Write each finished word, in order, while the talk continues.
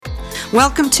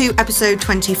Welcome to episode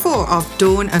 24 of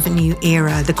Dawn of a New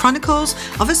Era, the chronicles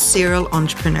of a serial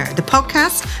entrepreneur, the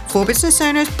podcast for business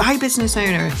owners by business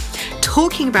owner,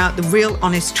 talking about the real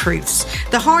honest truths,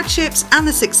 the hardships and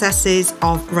the successes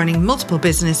of running multiple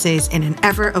businesses in an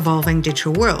ever-evolving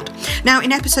digital world. Now,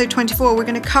 in episode 24, we're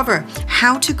going to cover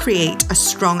how to create a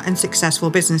strong and successful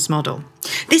business model.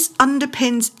 This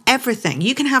underpins everything.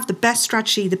 You can have the best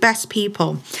strategy, the best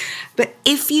people, but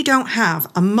if you don't have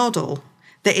a model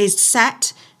that is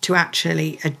set to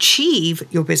actually achieve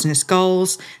your business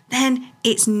goals, then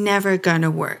it's never going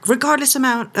to work, regardless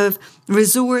amount of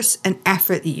resource and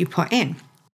effort that you put in.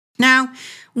 Now,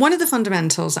 one of the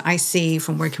fundamentals that I see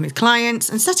from working with clients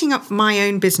and setting up my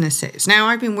own businesses. Now,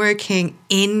 I've been working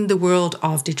in the world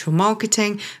of digital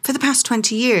marketing for the past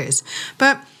 20 years,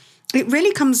 but it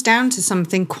really comes down to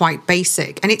something quite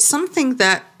basic, and it's something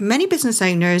that many business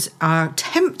owners are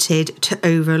tempted to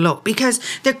overlook because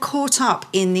they're caught up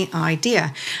in the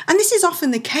idea. And this is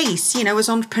often the case, as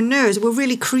entrepreneurs, we're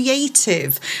really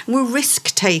creative, we're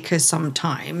risk takers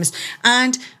sometimes,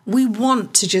 and we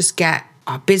want to just get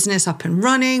our business up and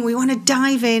running. We want to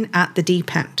dive in at the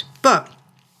deep end. But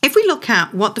if we look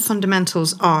at what the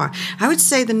fundamentals are, I would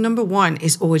say the number one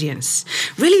is audience.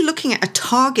 Really looking at a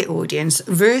target audience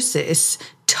versus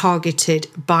targeted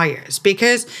buyers.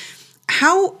 Because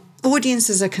how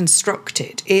audiences are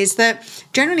constructed is that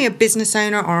generally a business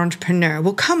owner or entrepreneur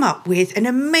will come up with an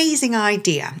amazing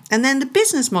idea, and then the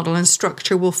business model and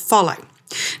structure will follow.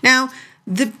 Now,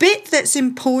 the bit that's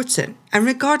important, and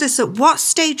regardless of what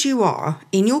stage you are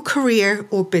in your career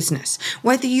or business,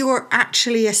 whether you're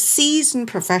actually a seasoned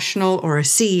professional or a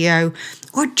CEO,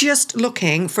 or just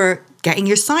looking for getting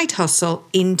your side hustle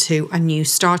into a new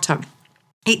startup,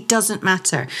 it doesn't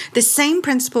matter. The same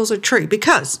principles are true,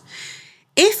 because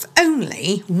if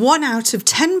only 1 out of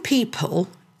 10 people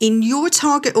in your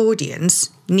target audience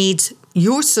needs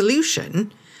your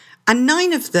solution and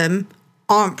 9 of them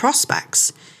aren't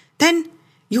prospects, then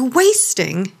you're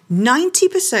wasting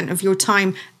 90% of your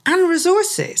time and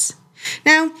resources.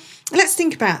 Now, let's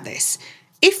think about this.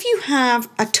 If you have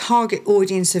a target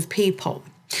audience of people,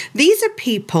 these are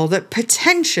people that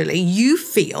potentially you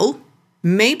feel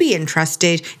may be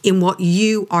interested in what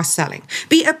you are selling,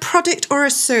 be it a product or a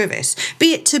service,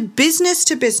 be it to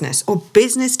business or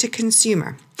business to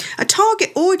consumer. A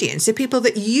target audience are people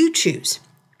that you choose.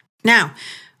 Now,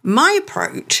 my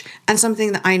approach, and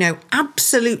something that I know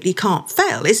absolutely can't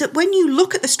fail, is that when you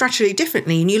look at the strategy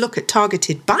differently and you look at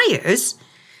targeted buyers,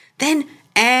 then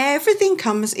everything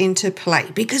comes into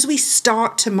play because we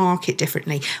start to market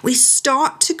differently. We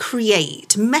start to create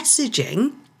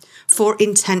messaging for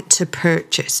intent to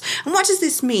purchase. And what does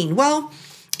this mean? Well,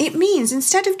 it means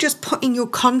instead of just putting your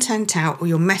content out or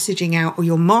your messaging out or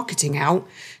your marketing out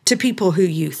to people who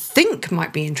you think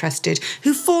might be interested,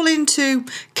 who fall into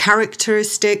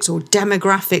characteristics or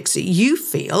demographics that you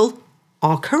feel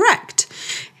are correct.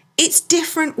 It's a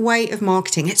different way of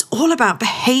marketing. It's all about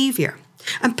behavior.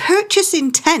 And purchase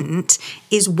intent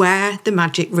is where the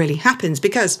magic really happens,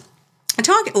 because a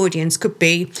target audience could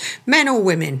be men or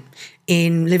women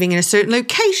living in a certain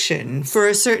location, for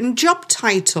a certain job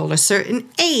title, a certain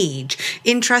age,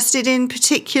 interested in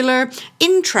particular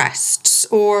interests,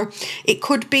 or it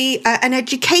could be an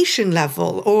education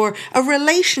level or a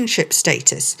relationship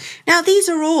status. Now, these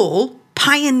are all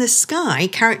pie in the sky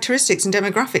characteristics and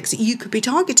demographics that you could be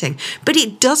targeting, but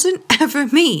it doesn't ever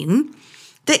mean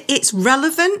that it's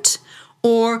relevant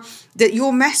or that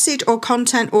your message or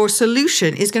content or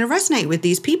solution is going to resonate with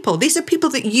these people. These are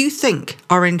people that you think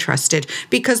are interested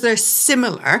because they're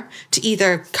similar to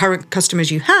either current customers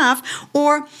you have,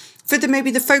 or for maybe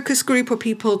the focus group or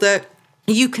people that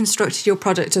you constructed your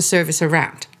product or service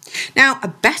around. Now, a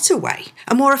better way,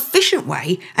 a more efficient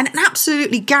way, and an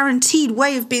absolutely guaranteed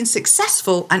way of being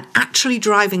successful and actually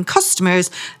driving customers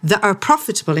that are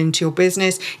profitable into your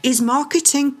business is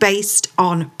marketing based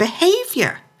on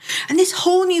behavior. And this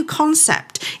whole new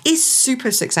concept is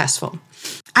super successful.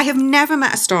 I have never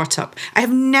met a startup. I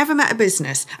have never met a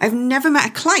business. I've never met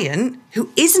a client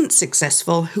who isn't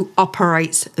successful, who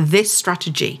operates this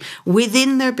strategy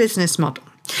within their business model.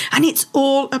 And it's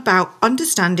all about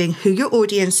understanding who your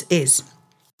audience is.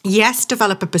 Yes,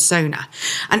 develop a persona,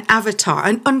 an avatar,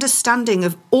 an understanding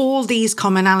of all these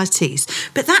commonalities.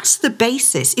 But that's the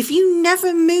basis. If you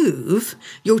never move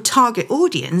your target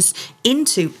audience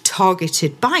into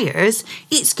targeted buyers,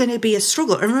 it's going to be a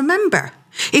struggle. And remember,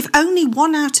 if only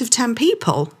 1 out of 10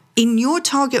 people in your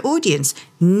target audience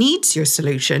needs your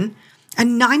solution,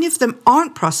 and 9 of them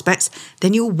aren't prospects,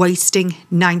 then you're wasting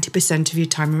 90% of your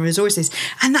time and resources.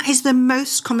 And that is the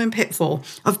most common pitfall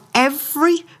of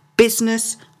every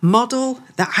business model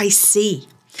that I see.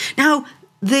 Now,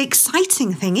 the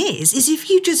exciting thing is if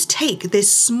you just take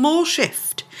this small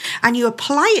shift and you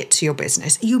apply it to your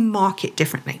business, you market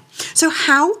differently. So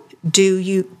how do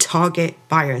you target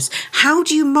buyers? How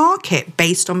do you market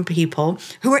based on people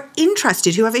who are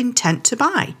interested, who have intent to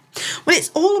buy? Well,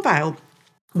 it's all about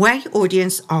where your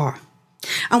audience are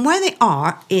and where they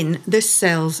are in the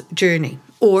sales journey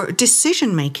or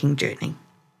decision-making journey.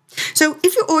 So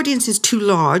if your audience is too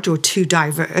large or too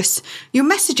diverse, your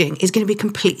messaging is going to be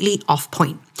completely off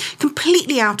point,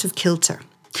 completely out of kilter.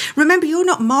 Remember, you're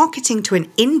not marketing to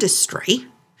an industry.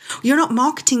 You're not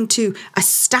marketing to a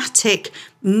static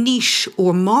niche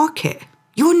or market.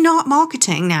 You're not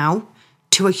marketing now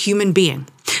to a human being.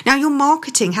 Now, your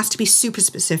marketing has to be super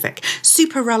specific,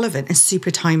 super relevant, and super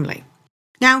timely.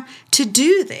 Now, to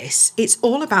do this, it's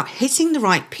all about hitting the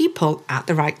right people at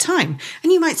the right time.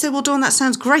 And you might say, well, Dawn, that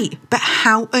sounds great, but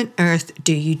how on earth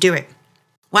do you do it?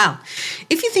 Well,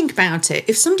 if you think about it,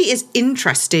 if somebody is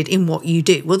interested in what you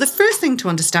do, well, the first thing to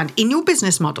understand in your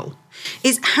business model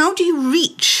is how do you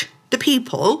reach the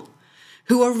people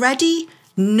who already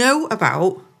know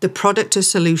about the product or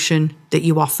solution that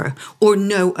you offer or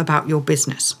know about your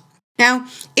business. Now,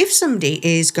 if somebody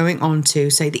is going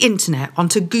onto, say, the internet,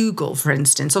 onto Google, for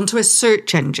instance, onto a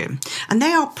search engine, and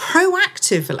they are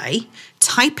proactively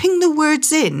typing the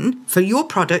words in for your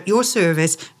product, your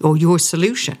service, or your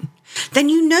solution, then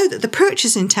you know that the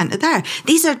purchase intent are there.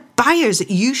 These are buyers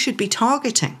that you should be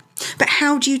targeting. But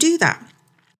how do you do that?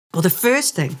 Well, the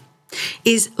first thing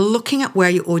is looking at where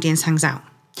your audience hangs out.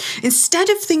 Instead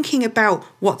of thinking about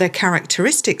what their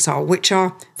characteristics are, which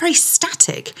are very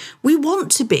static, we want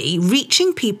to be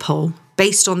reaching people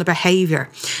based on the behavior.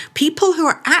 People who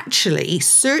are actually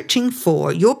searching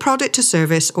for your product or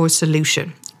service or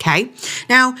solution. Okay.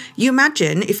 Now, you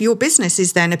imagine if your business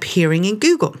is then appearing in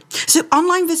Google. So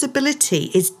online visibility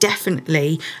is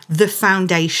definitely the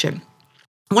foundation.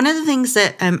 One of the things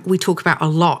that we talk about a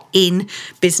lot in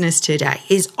business today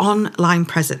is online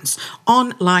presence,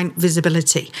 online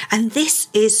visibility. And this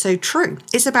is so true.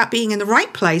 It's about being in the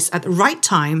right place at the right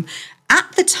time,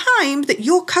 at the time that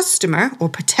your customer or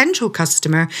potential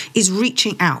customer is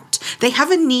reaching out. They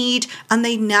have a need and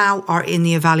they now are in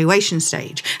the evaluation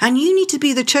stage. And you need to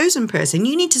be the chosen person.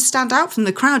 You need to stand out from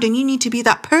the crowd and you need to be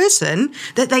that person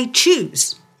that they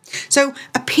choose. So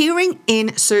appearing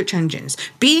in search engines,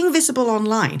 being visible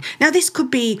online. Now, this could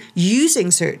be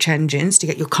using search engines to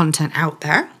get your content out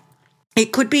there.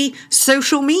 It could be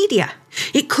social media.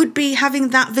 It could be having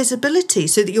that visibility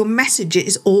so that your message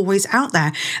is always out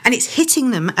there and it's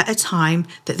hitting them at a time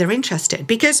that they're interested.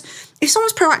 Because if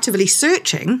someone's proactively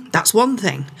searching, that's one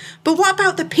thing. But what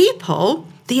about the people,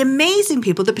 the amazing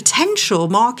people, the potential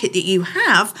market that you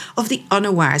have of the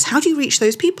unawares? How do you reach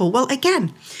those people? Well,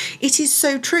 again, it is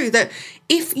so true that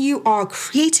if you are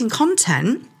creating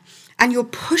content and you're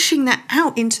pushing that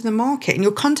out into the market and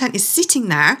your content is sitting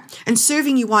there and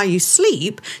serving you while you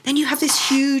sleep, then you have this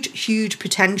huge, huge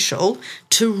potential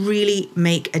to really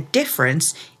make a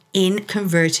difference in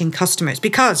converting customers.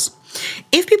 Because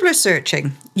if people are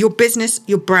searching, your business,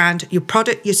 your brand, your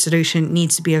product, your solution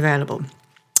needs to be available.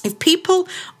 If people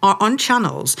are on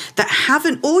channels that have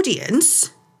an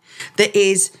audience that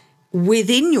is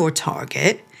within your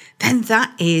target, then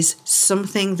that is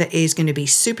something that is going to be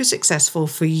super successful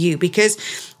for you. Because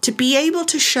to be able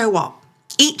to show up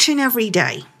each and every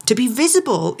day, to be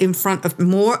visible in front of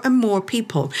more and more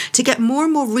people, to get more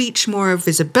and more reach, more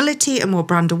visibility and more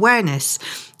brand awareness,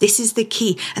 this is the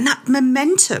key. And that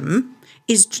momentum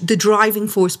is the driving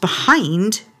force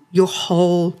behind your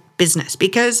whole business,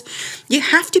 because you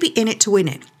have to be in it to win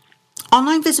it.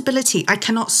 Online visibility, I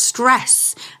cannot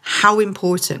stress how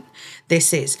important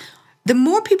this is. The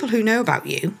more people who know about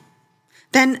you,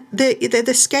 then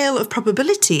the scale of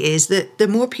probability is that the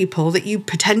more people that you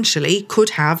potentially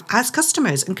could have as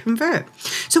customers and convert.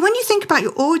 So when you think about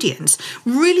your audience,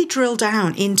 really drill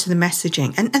down into the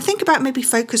messaging and think about maybe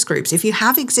focus groups. If you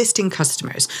have existing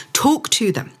customers, talk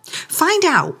to them. Find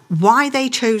out why they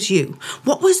chose you.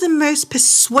 What was the most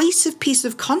persuasive piece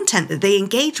of content that they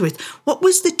engaged with? What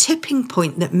was the tipping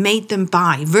point that made them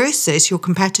buy versus your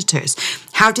competitors?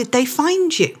 How did they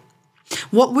find you?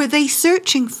 What were they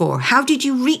searching for? How did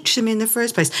you reach them in the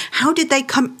first place? How did they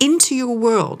come into your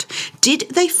world? Did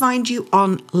they find you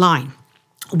online?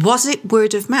 Was it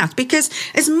word of mouth? Because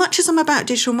as much as I'm about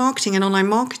digital marketing and online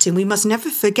marketing, we must never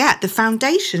forget the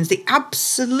foundations, the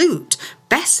absolute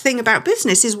best thing about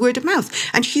business is word of mouth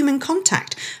and human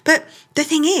contact. But the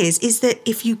thing is that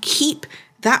if you keep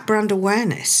that brand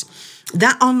awareness,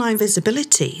 that online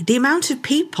visibility, the amount of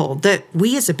people that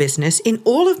we as a business, in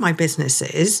all of my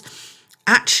businesses,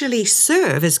 actually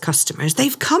serve as customers,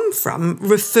 they've come from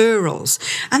referrals.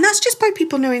 And that's just by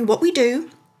people knowing what we do,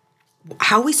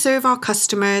 how we serve our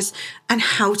customers, and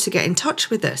how to get in touch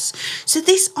with us. So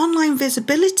this online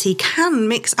visibility can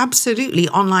mix absolutely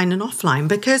online and offline,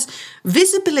 because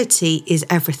visibility is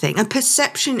everything and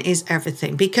perception is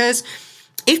everything. Because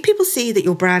if people see that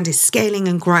your brand is scaling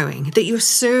and growing, that you're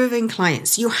serving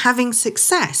clients, you're having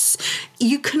success,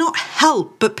 you cannot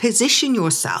help but position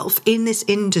yourself in this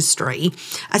industry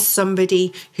as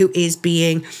somebody who is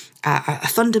being a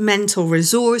fundamental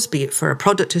resource, be it for a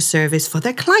product or service for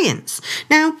their clients.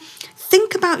 Now,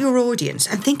 think about your audience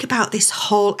and think about this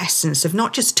whole essence of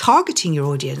not just targeting your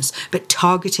audience, but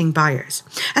targeting buyers.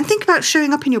 And think about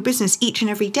showing up in your business each and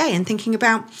every day and thinking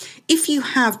about, if you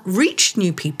have reached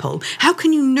new people, how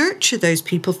can you nurture those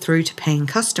people through to paying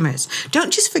customers?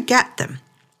 Don't just forget them.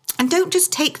 And don't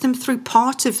just take them through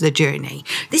part of the journey.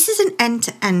 This is an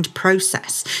end-to-end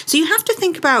process. So you have to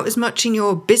think about, as much in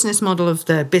your business model of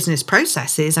the business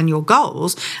processes and your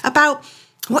goals, about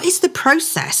what is the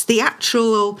process, the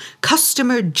actual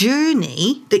customer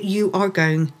journey that you are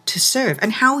going to serve,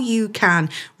 and how you can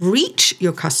reach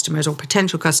your customers or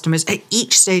potential customers at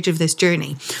each stage of this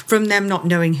journey, from them not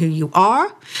knowing who you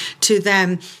are to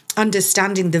them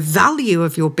understanding the value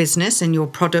of your business and your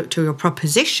product or your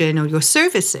proposition or your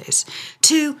services,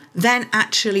 to then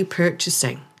actually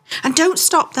purchasing. And don't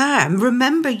stop there.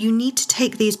 Remember, you need to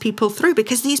take these people through,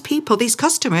 because these people, these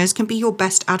customers, can be your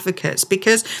best advocates,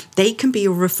 because they can be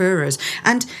your referrers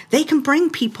and they can bring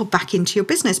people back into your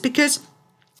business. Because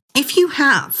if you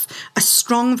have a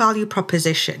strong value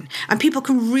proposition and people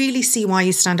can really see why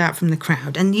you stand out from the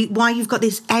crowd and why you've got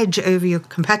this edge over your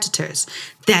competitors,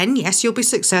 then yes, you'll be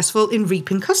successful in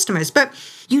reaping customers. But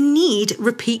you need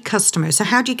repeat customers. So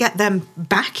how do you get them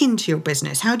back into your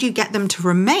business? How do you get them to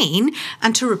remain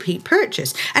and to repeat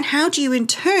purchase? And how do you in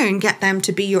turn get them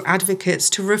to be your advocates,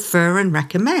 to refer and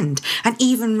recommend and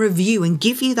even review and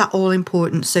give you that all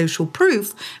important social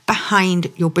proof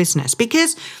behind your business?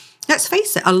 Because let's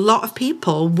face it, a lot of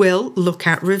people will look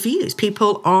at reviews.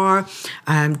 People are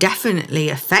definitely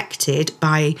affected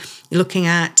by looking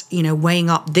at, weighing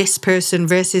up this person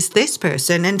versus this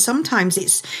person. And sometimes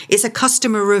it's a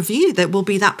customer review that will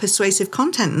be that persuasive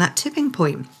content and that tipping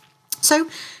point. So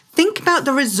think about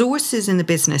the resources in the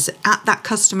business at that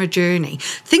customer journey.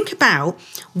 Think about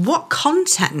what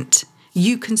content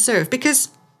you can serve, because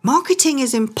marketing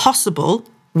is impossible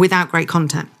without great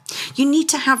content. You need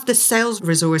to have the sales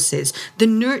resources, the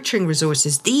nurturing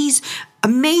resources, these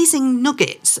amazing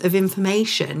nuggets of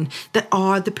information that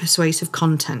are the persuasive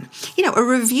content. A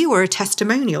review or a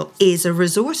testimonial is a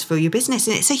resource for your business,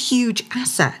 and it's a huge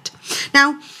asset.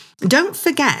 Now, don't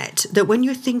forget that when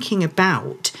you're thinking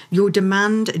about your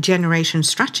demand generation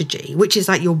strategy, which is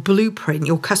like your blueprint,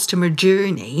 your customer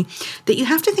journey, that you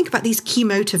have to think about these key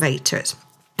motivators.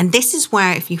 And this is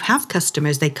where, if you have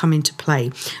customers, they come into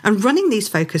play. And running these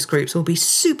focus groups will be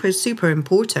super, super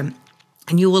important.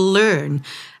 And you will learn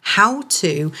how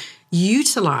to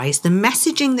utilize the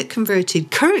messaging that converted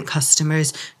current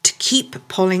customers to keep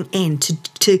pulling in,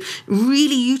 to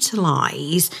really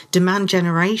utilize demand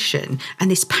generation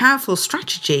and this powerful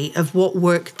strategy of what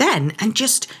worked then and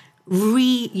just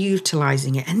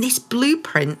reutilizing it. And this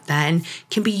blueprint then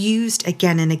can be used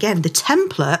again and again, the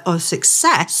template of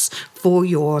success for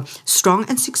your strong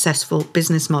and successful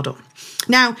business model.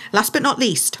 Now, last but not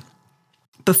least,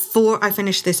 before I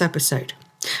finish this episode,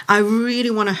 I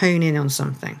really want to hone in on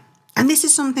something. And this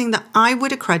is something that I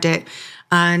would accredit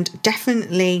and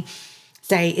definitely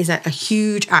say is a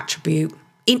huge attribute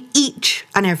in each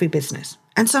and every business,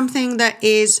 and something that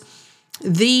is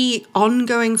the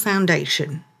ongoing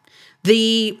foundation,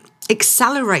 the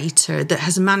accelerator that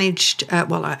has managed,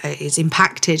 is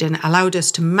impacted and allowed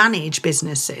us to manage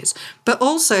businesses, but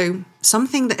also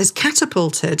something that has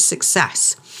catapulted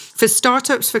success for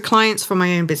startups, for clients, for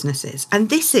my own businesses. And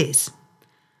this is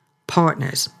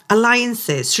partners,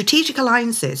 alliances, strategic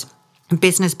alliances, and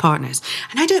business partners.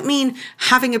 And I don't mean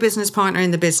having a business partner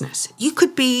in the business. You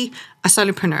could be a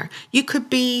solopreneur. You could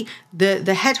be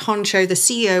the head honcho, the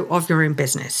CEO of your own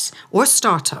business or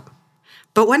startup.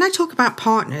 But when I talk about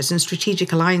partners and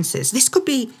strategic alliances, this could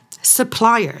be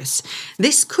suppliers.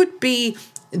 This could be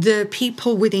the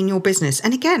people within your business.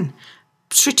 And again,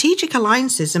 strategic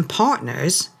alliances and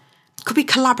partners could be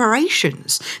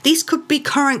collaborations. These could be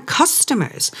current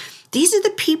customers. These are the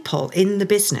people in the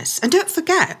business. And don't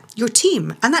forget your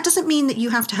team. And that doesn't mean that you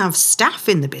have to have staff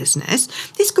in the business.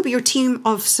 This could be your team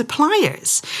of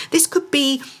suppliers. This could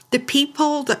be the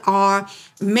people that are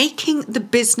making the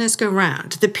business go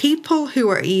round, the people who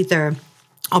are either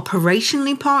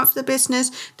operationally part of the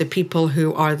business, the people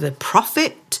who are the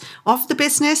profit of the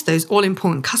business, those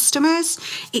all-important customers.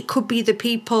 It could be the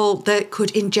people that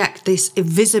could inject this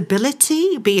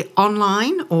visibility, be it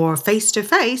online or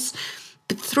face-to-face,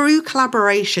 but through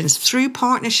collaborations, through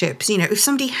partnerships. If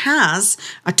somebody has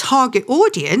a target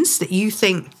audience that you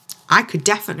think, I could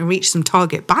definitely reach some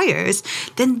target buyers,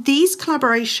 then these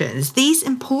collaborations, these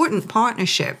important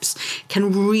partnerships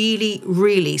can really,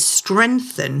 really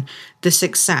strengthen the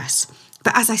success.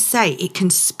 But as I say, it can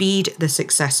speed the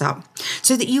success up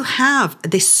so that you have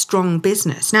this strong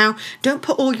business. Now, don't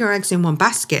put all your eggs in one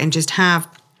basket and just have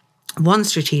one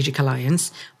strategic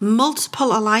alliance,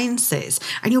 multiple alliances,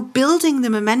 and you're building the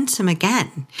momentum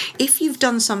again. If you've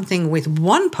done something with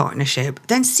one partnership,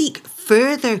 then seek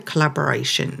further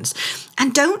collaborations.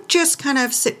 And don't just kind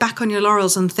of sit back on your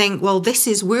laurels and think, well, this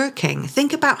is working.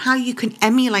 Think about how you can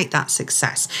emulate that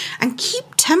success and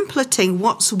keep templating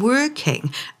what's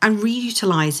working and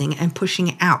reutilizing and pushing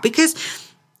it out. Because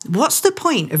what's the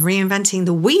point of reinventing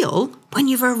the wheel when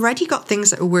you've already got things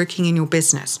that are working in your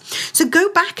business? So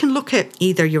go back and look at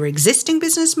either your existing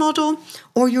business model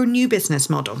or your new business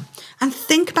model and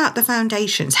think about the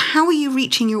foundations. How are you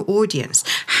reaching your audience?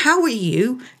 How are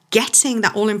you getting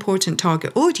that all-important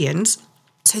target audience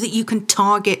so that you can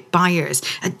target buyers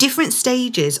at different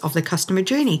stages of the customer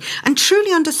journey and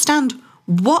truly understand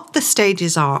what the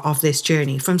stages are of this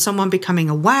journey, from someone becoming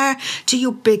aware to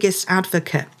your biggest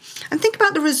advocate. And think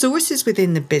about the resources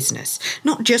within the business,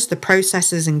 not just the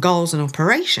processes and goals and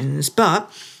operations,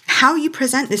 but how you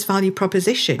present this value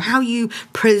proposition, how you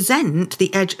present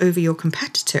the edge over your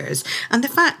competitors, and the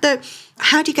fact that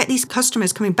how do you get these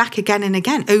customers coming back again and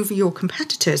again over your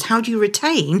competitors? How do you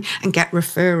retain and get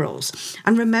referrals?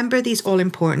 And remember these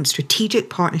all-important strategic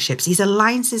partnerships, these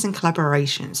alliances and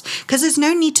collaborations, because there's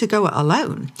no need to go it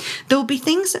alone. There'll be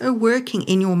things that are working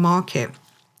in your market.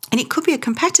 And it could be a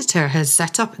competitor has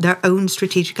set up their own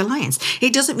strategic alliance.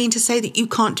 It doesn't mean to say that you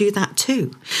can't do that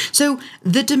too. So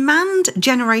the demand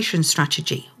generation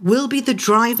strategy will be the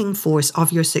driving force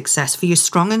of your success for your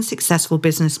strong and successful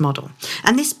business model.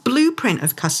 And this blueprint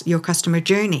of your customer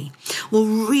journey will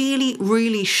really,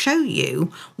 really show you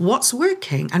what's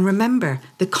working. And remember,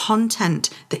 the content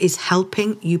that is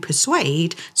helping you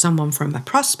persuade someone from a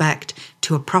prospect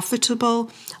to a profitable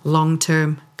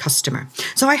long-term customer.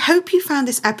 So I hope you found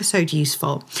this episode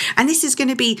useful. And this is going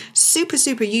to be super,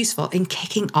 super useful in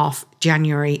kicking off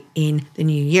January in the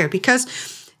new year, because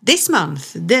this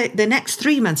month, the next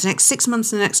 3 months, the next 6 months,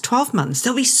 the next 12 months,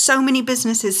 there'll be so many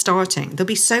businesses starting. There'll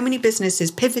be so many businesses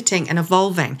pivoting and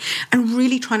evolving and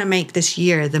really trying to make this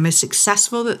year the most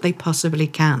successful that they possibly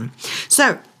can.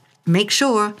 So make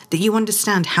sure that you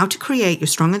understand how to create your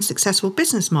strong and successful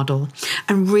business model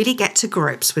and really get to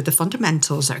grips with the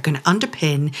fundamentals that are going to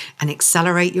underpin and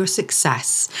accelerate your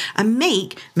success and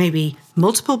make maybe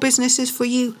multiple businesses for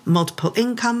you, multiple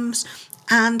incomes,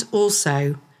 and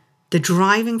also the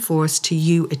driving force to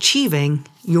you achieving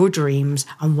your dreams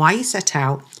and why you set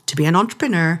out to be an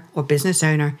entrepreneur or business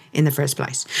owner in the first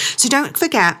place. So don't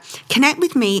forget, connect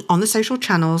with me on the social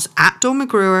channels at Dawn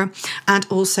McGruer, and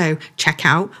also check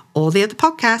out all the other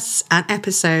podcasts and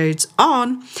episodes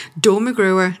on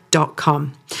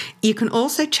dawnmcgruer.com. You can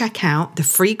also check out the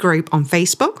free group on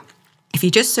Facebook. If you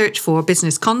just search for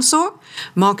Business Consort,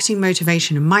 Marketing,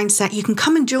 Motivation and Mindset, you can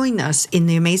come and join us in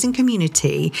the amazing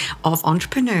community of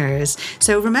entrepreneurs.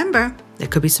 So remember, there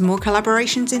could be some more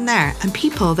collaborations in there and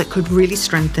people that could really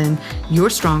strengthen your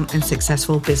strong and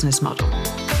successful business model.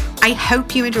 I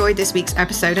hope you enjoyed this week's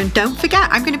episode, and don't forget,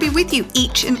 I'm going to be with you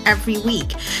each and every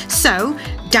week. So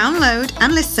download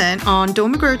and listen on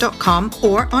dawnmcgruer.com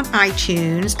or on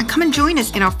iTunes, and come and join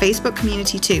us in our Facebook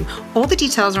community too. All the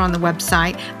details are on the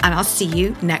website, and I'll see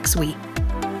you next week.